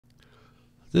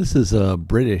This is a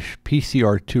British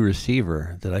PCR2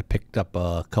 receiver that I picked up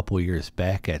a couple years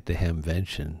back at the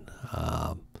Hamvention.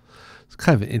 It's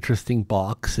kind of an interesting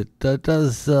box. It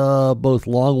does both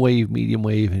long wave, medium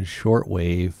wave, and short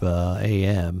wave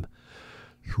AM.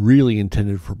 It's really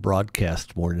intended for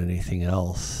broadcast more than anything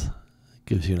else. It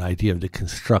gives you an idea of the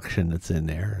construction that's in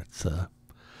there. It's a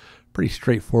pretty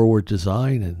straightforward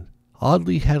design and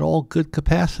oddly had all good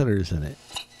capacitors in it.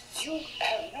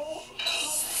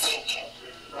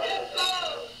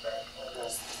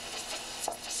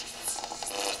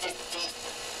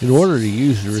 In order to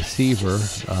use the receiver,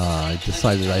 I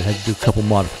decided I had to do a couple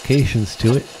modifications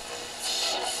to it.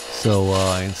 So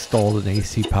I installed an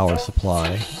AC power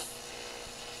supply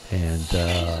and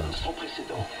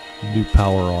new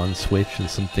power on switch and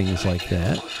some things like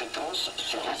that.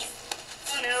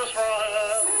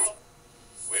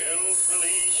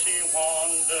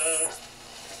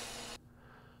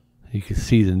 You can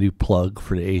see the new plug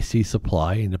for the AC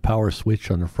supply and the power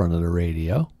switch on the front of the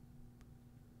radio.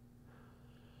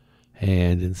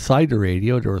 And inside the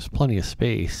radio, there was plenty of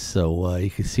space, so you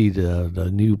can see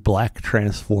the new black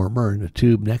transformer and the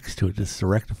tube next to it. This is the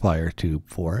rectifier tube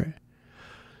for it.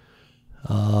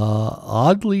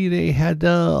 Oddly, they had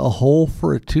a hole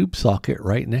for a tube socket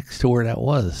right next to where that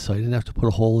was, so I didn't have to put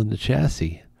a hole in the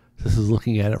chassis. This is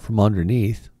looking at it from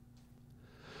underneath.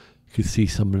 You can see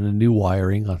some of the new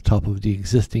wiring on top of the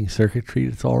existing circuitry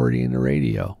that's already in the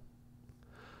radio.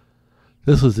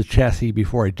 This was the chassis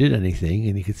before I did anything,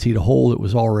 and you can see the hole that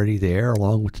was already there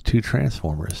along with the two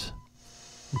transformers.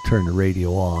 We'll turn the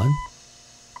radio on.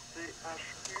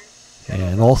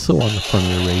 And also on the front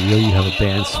of the radio you have a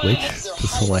band switch to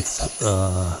select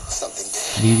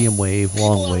medium wave,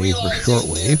 long wave, or short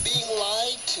wave.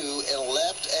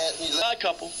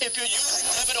 If you're using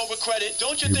debit over credit,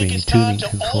 don't you Your think main it's time tuning to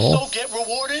control. also get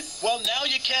rewarded? Well, now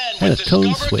you can And with a tone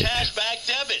Discover switch. Cashback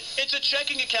Debit. It's a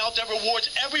checking account that rewards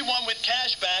everyone with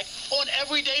cashback on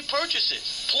everyday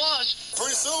purchases. Plus,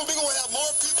 pretty soon we're going to have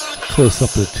more people. Close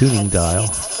up of the tuning dial.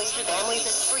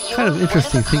 Kind of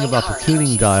interesting thing about the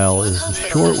tuning dial is the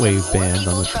shortwave band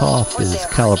on the top is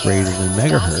calibrated in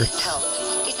megahertz,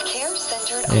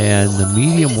 and the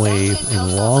medium wave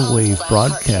and long wave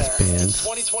broadcast bands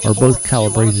are both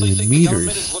calibrated in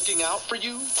meters. Looking out for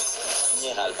you.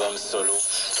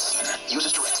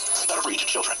 Uses direct, without reach,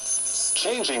 children.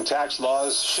 Changing tax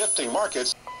laws, shifting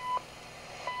markets.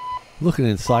 Looking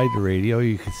inside the radio,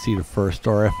 you can see the first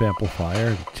RF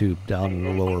amplifier, the tube down in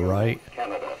the lower right,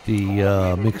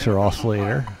 the mixer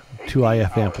oscillator, two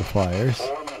IF amplifiers,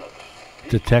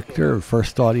 detector,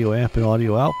 first audio amp and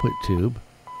audio output tube,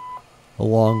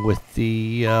 along with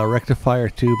the rectifier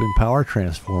tube and power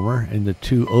transformer, and the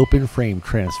two open frame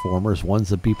transformers.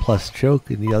 One's a B+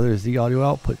 choke and the other is the audio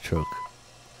output choke.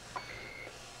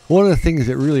 One of the things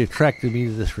that really attracted me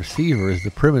to this receiver is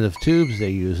the primitive tubes they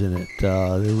use in it.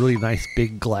 They're really nice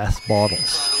big glass bottles.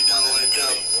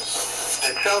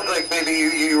 It sounds like maybe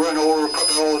you run over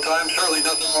equipment all the time. Certainly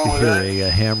nothing wrong with that. Here a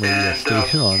ham radio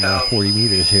station on 40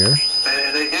 meters here.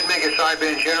 And they did make a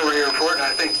sideband generator for it,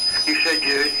 and I think you said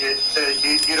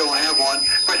you don't have one.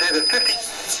 Of course, they had a 50.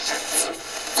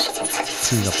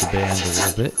 Tune up the band a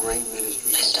little bit. Great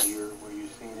ministry here, where you're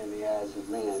seen in the eyes of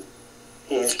man.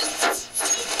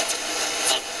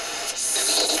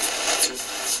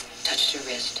 Touch your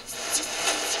wrist.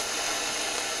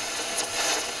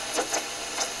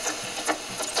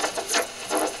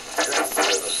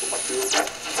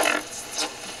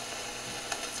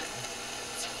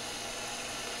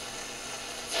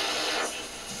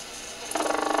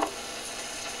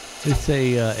 It's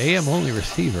a AM-only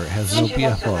receiver. It has no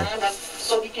BFO.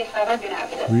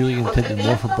 Really intended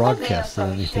more for broadcast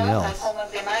than anything else.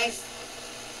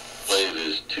 Wave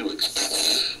is too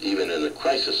expensive, even in a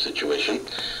crisis situation,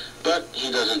 but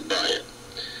he doesn't buy it.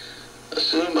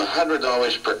 Assume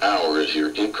 $100 per hour is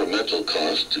your incremental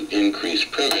cost to increase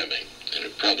programming, and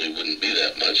it probably wouldn't be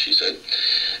that much, he said.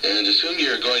 And assume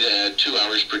you're going to add 2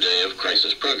 hours per day of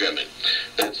crisis programming.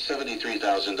 That's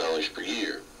 $73,000 per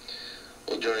year.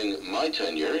 Well, during my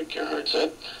tenure, Gerhard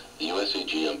said, the US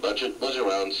AGM budget was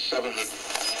around $700.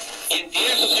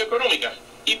 Entidad socioeconómica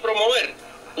y promover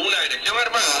una agresión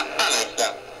armada a la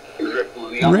Estado.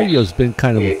 The radio's been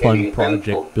kind of a fun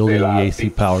project, building the AC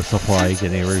power supply,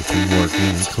 getting everything working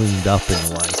and cleaned up and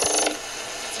the like.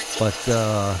 But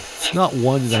not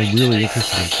one that I'm really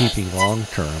interested in keeping long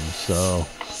term, so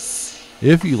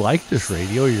if you like this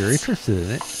radio, you're interested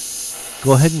in it,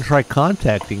 go ahead and try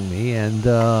contacting me, and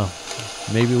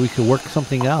maybe we could work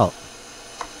something out.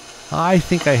 I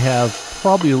think I have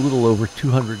probably a little over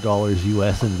 $200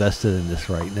 US invested in this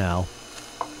right now,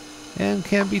 and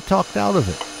can be talked out of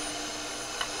it.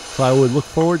 So I would look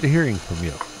forward to hearing from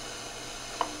you.